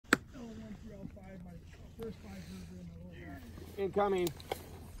Incoming.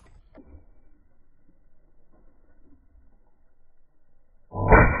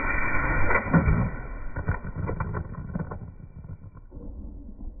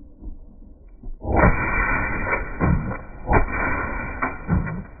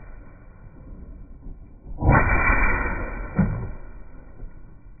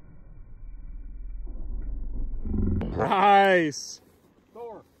 Nice.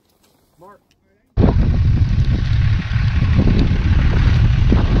 Thor, mark.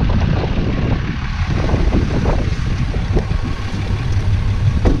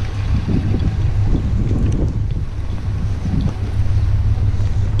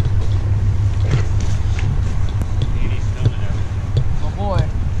 Oh boy.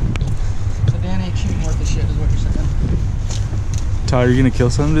 So Dan ain't shooting worth the shit is what you're saying. Todd, are you gonna kill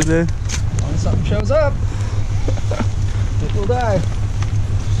something today? When something shows up, it will die.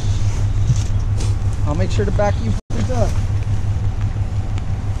 I'll make sure to back you up.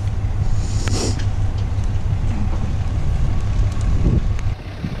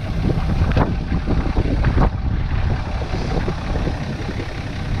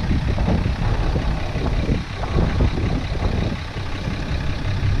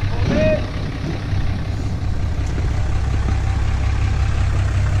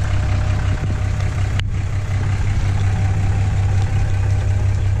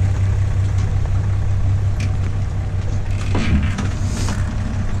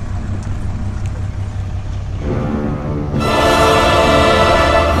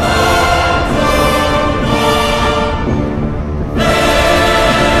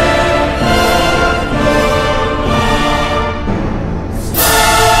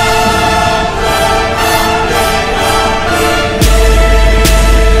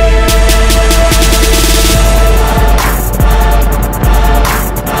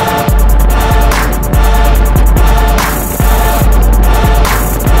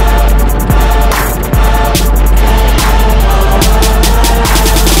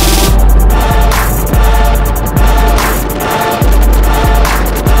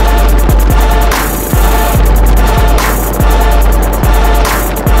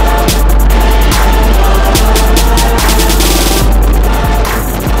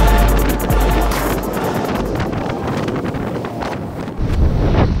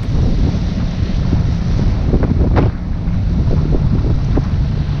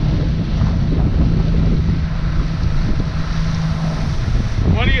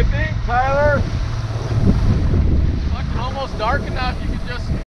 What do you think, Tyler? Fucking almost dark enough. You could just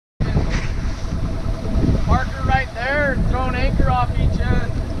park her right there and throw an anchor off each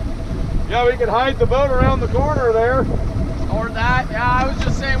end. Yeah, we could hide the boat around the corner there. Or that. Yeah, I was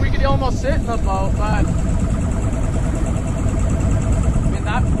just saying we could almost sit in the boat, but I mean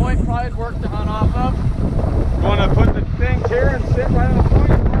that point probably would work to hunt off of. You want to put the things here and sit right on the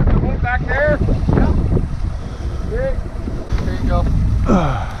point and park the boat back there? Yeah. Okay. There you go.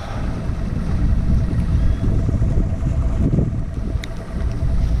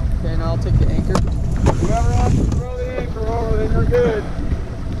 Okay, now I'll take the anchor. Whoever wants to throw the anchor over, then you're good.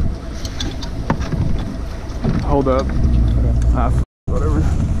 Hold up. Whatever.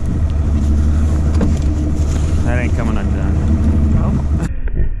 That ain't coming undone. No?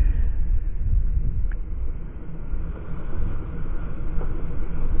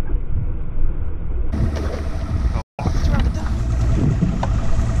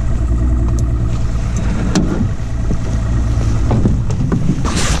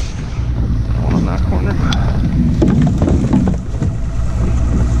 On that corner.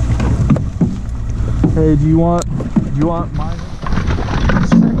 Hey, do you want mine?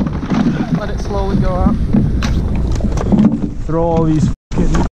 Let it slowly go out. Throw all these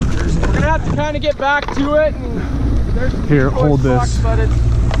fucking... We're gonna have to kind of get back to it. And there's some Here, decoy hold this. fucked, but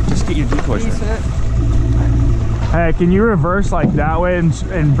it's Just get your decoys ready. decent. Hey, can you reverse like that way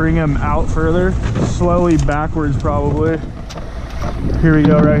and bring them out further? Slowly backwards, probably. Here we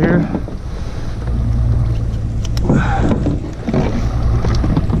go, right here.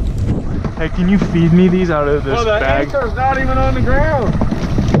 Hey, can you feed me these out of this Well, the bag? anchor's not even on the ground.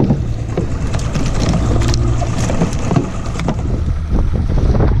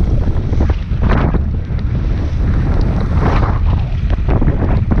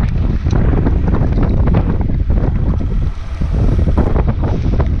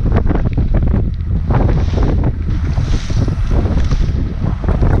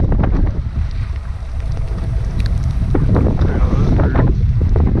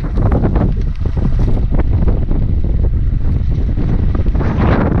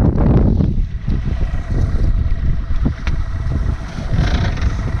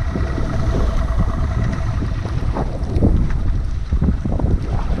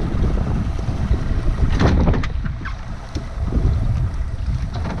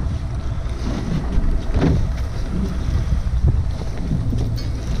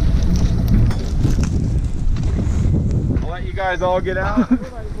 guys all get out. We might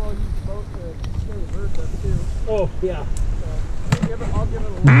as well use the boat to stay the birds up too. Oh, yeah. So, I'll give it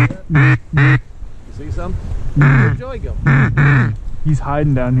a little bit. You see some? Where'd Joey go? He's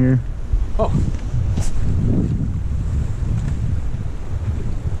hiding down here. Oh.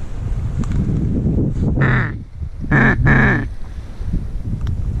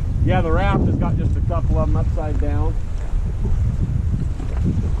 Yeah, the raft has got just a couple of them upside down.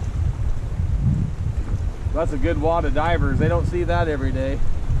 That's a good wad of divers. They don't see that every day.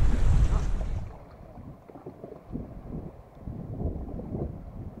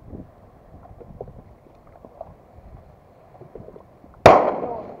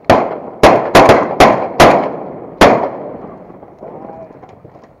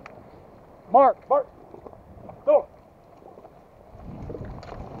 Mark, go.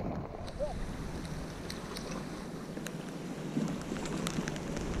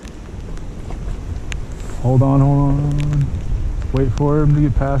 Hold on. Wait for him to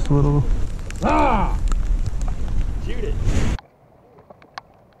get past a little. Ah! Shoot it.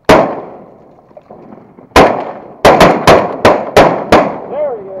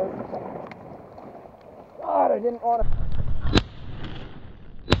 There he is. God, I didn't want to.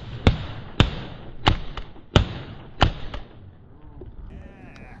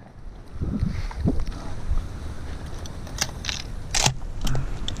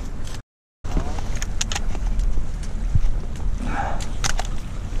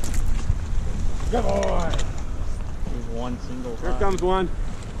 Good boy. Here's one single. Here comes one.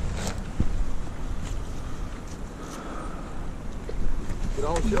 Get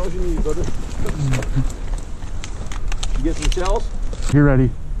all the shells you need, brother. You get some shells? You're ready.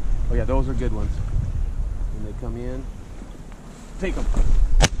 Oh yeah, those are good ones. When they come in, take them.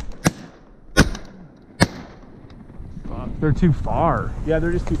 They're too far. Yeah,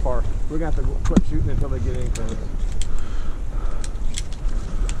 they're just too far. We're gonna have to quit shooting until they get in close.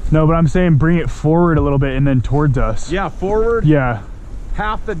 No, but I'm saying bring it forward a little bit and then towards us. Yeah, forward. Yeah.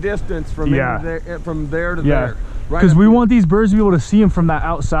 Half the distance from from there to Yeah. there. Right. Because we want these birds to be able to see them from that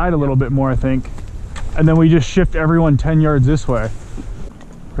outside a little bit more, I think. And then we just shift everyone 10 yards this way.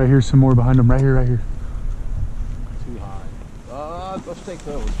 Right here's some more behind them. Right here. Too high. Let's take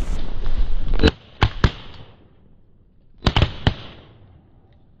those.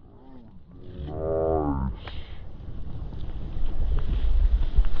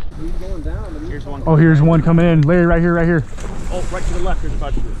 He's going down. Here's one. Oh, here's one coming in. Larry, right here. Oh, right to the left. There's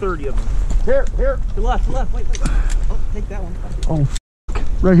about 30 of them. Here. To the left. Wait. Oh, take that one. Oh,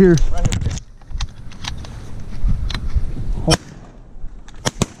 right here. Right here.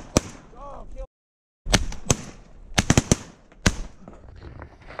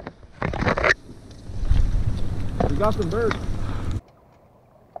 We got some birds.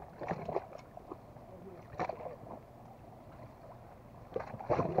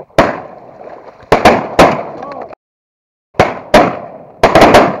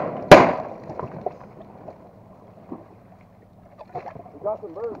 We got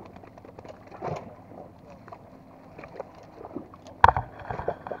some birds.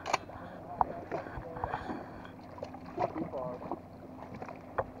 Too far.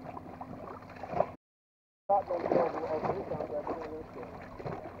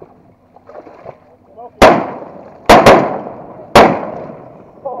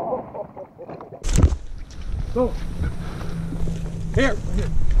 Go. Here.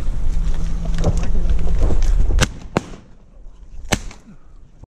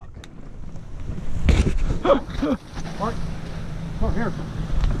 Mark. Oh, here.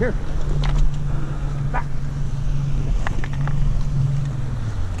 Back.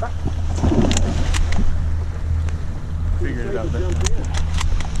 Figured it out there.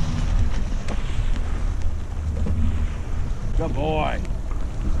 Good boy.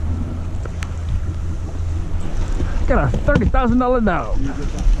 Got a $30,000 dog.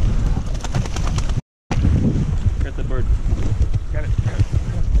 Got the bird. Got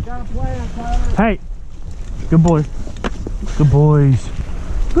a plan, Tyler. Hey, good boy. Good boys.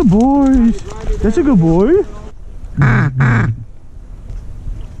 That's a good boy.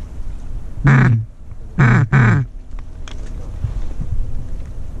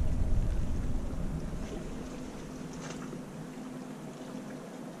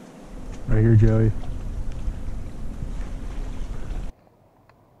 Right here, Joey.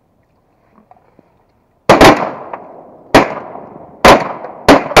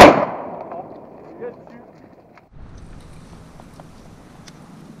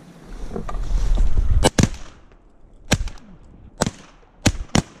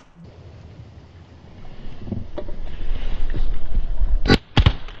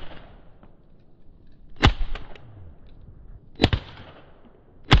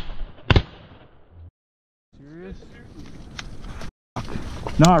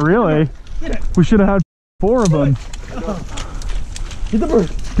 Not really. We should have had 4 of them. Get the bird.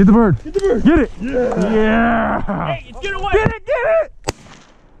 Get the bird. Get the bird. Get it. Yeah. Yeah. Hey, it's get away. Get it. Get it.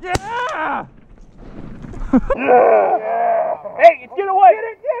 Yeah. Yeah. Hey, it's get away. Get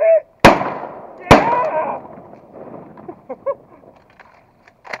it. Get it. Yeah.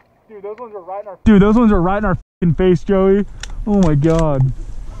 Dude, those ones are right in our fucking face, Joey. Oh my god.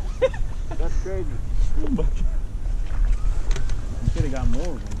 That's crazy. You should have got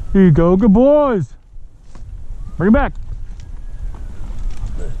more of them. Here you go, good boys. Bring it back.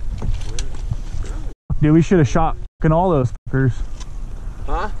 Dude, we should have shot fucking all those fuckers.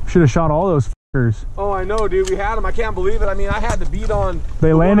 Huh? Should have shot all those fuckers. Oh, I know, dude. We had them. I can't believe it. I mean, I had the beat on.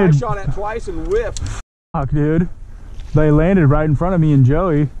 They landed. One I shot at twice and whiffed. Fuck, dude. They landed right in front of me and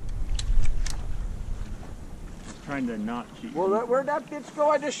Joey. Trying to not cheat. Well, where'd that bitch go?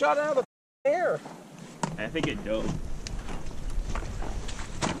 I just shot out of the air. I think it dove.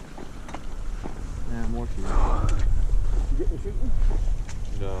 Yeah, more to it. You get me shooting?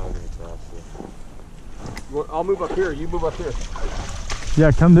 No, I'm gonna cross this. Well, I'll move up here. You move up here.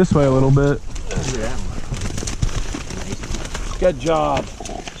 Yeah, come this way a little bit. Yeah. Good job.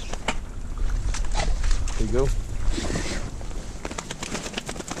 There you go.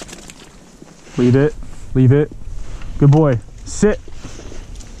 Leave it. Leave it. Good boy. Sit.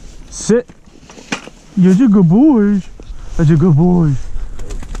 Sit. You're a good boy. That's a good boy.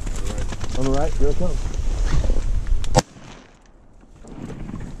 On the right, here it comes.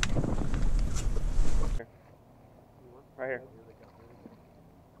 Right here.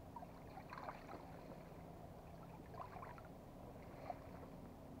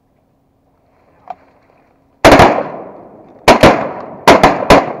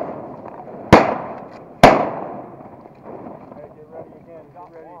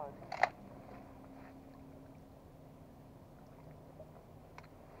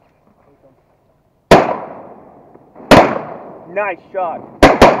 Nice shot.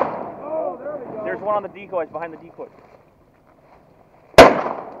 Oh, there we go. There's one on the decoys, behind the decoys.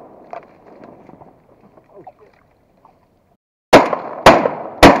 Oh, shit.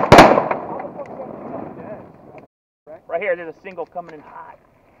 Right here, there's a single coming in hot.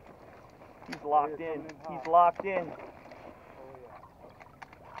 He's locked in. He's locked in.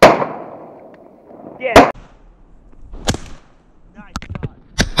 Get it. Nice shot.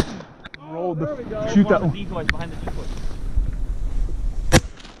 Roll there we go. Shoot that one on one. the decoys, behind the decoys.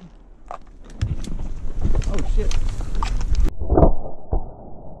 Oh, shit.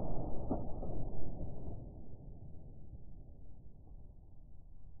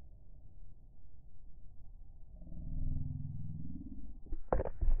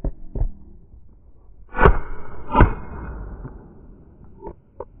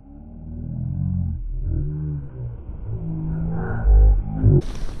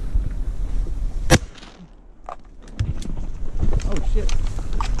 Oh, shit.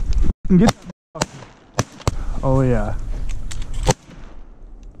 Get. Oh yeah.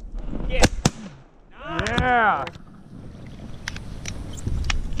 Yeah. Nice. Yeah.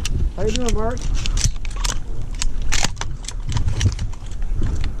 How you doing, Mark?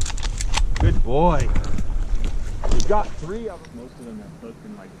 Good boy. You got 3 of them. Most of them are hooked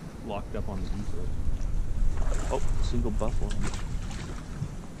and like locked up on the decoys. Oh, single buffalo.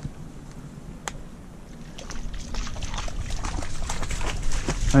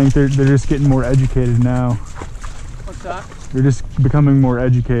 I think they're just getting more educated now. What's that? They're just becoming more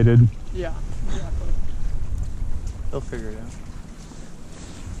educated. Yeah, exactly. They'll figure it out.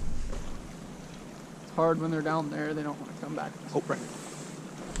 It's hard when they're down there. They don't want to come back. Oh, right.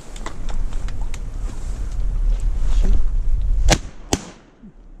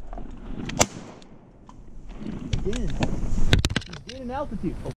 He's gaining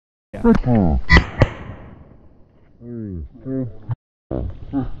altitude. Oh, yeah.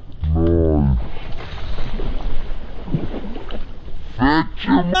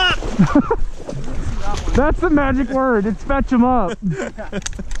 That's the magic word. It's fetch them up.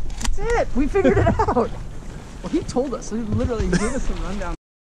 That's it. We figured it out. Well, he told us. He literally gave us some rundown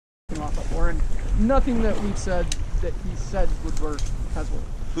off before, and nothing that we've said that he said would work has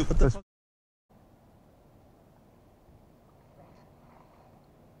worked. What the fuck?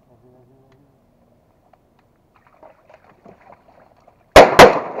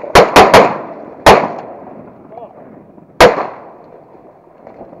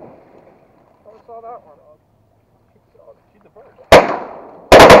 Saw that one. Shoot the bird.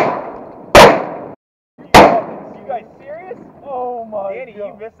 You guys serious? Oh my Danny, God.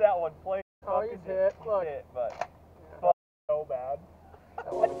 You missed that one. Play. Oh, he's hit. Look. Hit, but Yeah. so bad.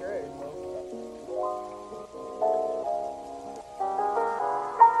 That was great.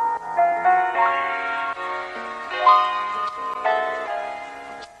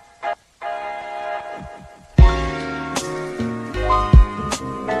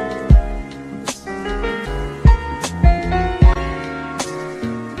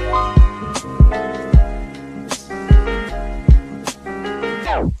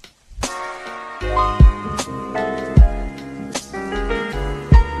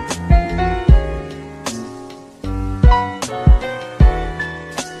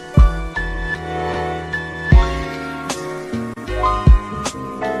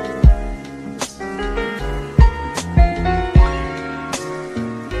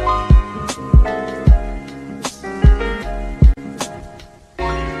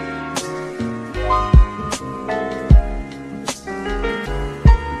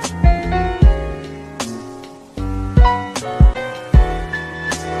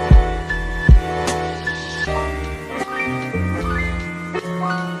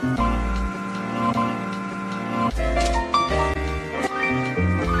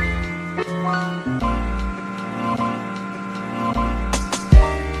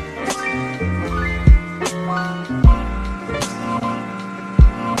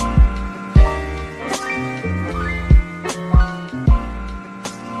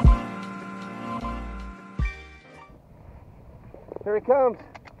 Here he comes.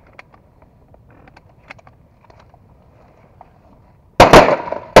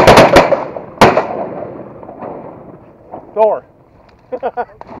 Thor.